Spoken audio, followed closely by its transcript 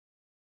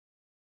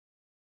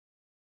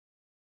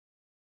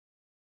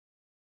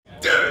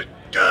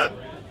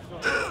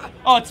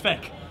Oh, it's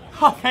fake.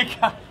 Oh, thank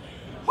God.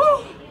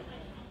 Woo!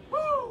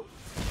 Woo!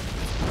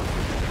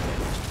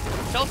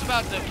 Tell us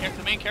about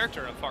the main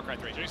character of Far Cry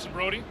 3. Jason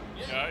Brody,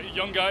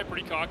 young guy,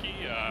 pretty cocky,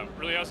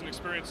 really hasn't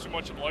experienced too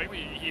much of life.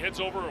 He heads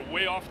over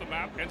way off the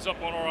map, ends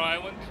up on our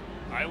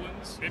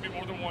islands, maybe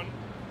more than one,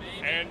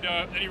 and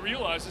then he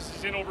realizes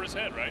he's in over his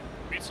head, right?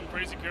 Meets some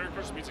crazy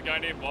characters, meets a guy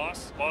named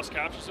Boss. Boss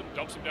captures him,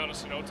 dumps him down to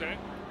Cenote,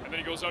 and then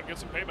he goes out and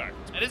gets some payback.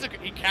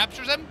 He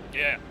captures him?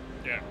 Yeah.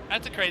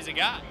 That's a crazy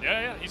guy.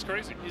 Yeah, he's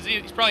crazy.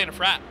 He's probably in a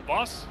frat.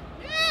 Boss?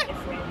 Yeah. What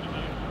frat would he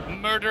be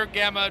in? Murder,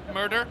 gamma,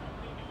 murder.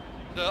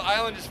 The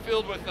island is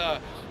filled with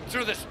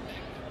sort of this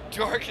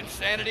dark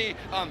insanity,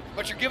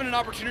 but you're given an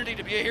opportunity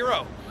to be a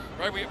hero,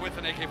 right? With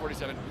an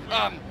AK-47,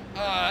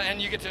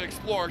 and you get to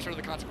explore sort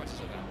of the consequences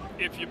of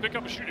that. If you pick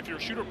up if you're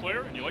a shooter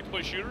player and you like to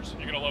play shooters,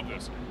 you're gonna love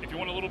this. If you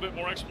want a little bit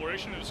more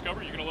exploration and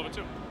discovery, you're gonna love it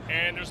too.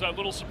 And there's that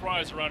little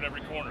surprise around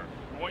every corner.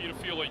 We want you to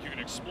feel like you can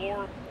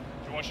explore.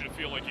 We want you to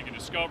feel like you can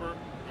discover.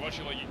 We want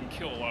you to feel like you can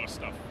kill a lot of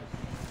stuff.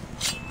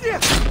 Yeah.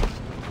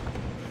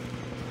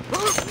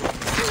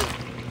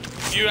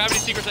 Do you have any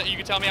secrets that you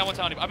can tell me? I won't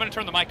tell anybody. I'm going to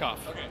turn the mic off.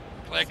 Okay.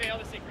 Click. Say all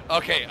the secrets.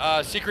 Okay.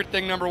 Secret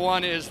thing number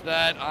one is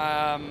that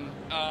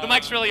the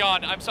mic's really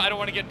on. I don't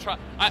want to get in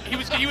trouble. He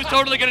was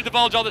totally going to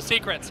divulge all the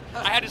secrets.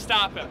 I had to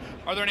stop him.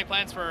 Are there any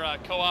plans for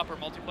co-op or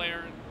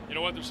multiplayer? You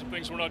know what? There's some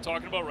things we're not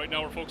talking about right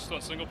now. We're focused on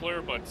single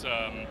player, but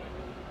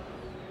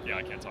yeah,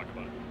 I can't talk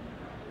about it.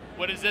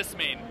 What does this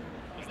mean?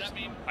 What does that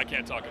mean? I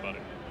can't talk about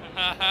it.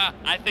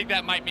 I think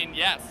that might mean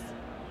yes.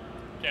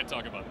 Can't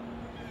talk about it.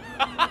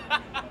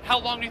 How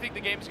long do you think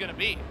the game's going to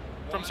be,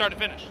 from start to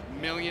finish?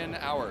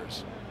 1,000,000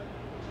 hours.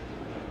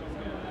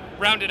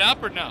 Rounded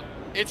up or no?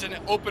 It's an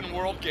open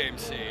world game,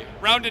 see?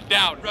 Rounded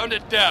down.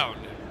 Rounded down.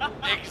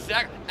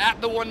 Exactly.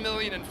 At the 1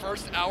 million in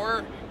first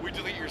hour, we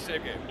delete your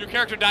save game. Your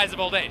character dies of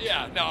old age.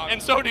 Yeah, no.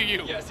 And so do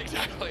you. Yes,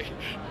 exactly.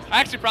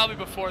 Actually, probably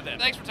before then.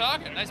 Thanks for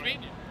talking. Nice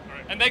meeting you.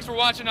 Right. And thanks for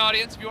watching,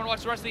 audience. If you want to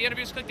watch the rest of the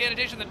interviews, click the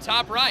annotation in the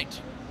top right.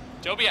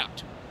 Toby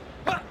out.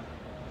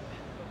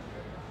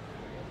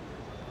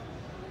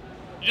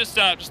 Just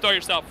throw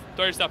yourself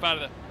out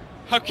of the.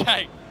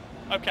 Okay.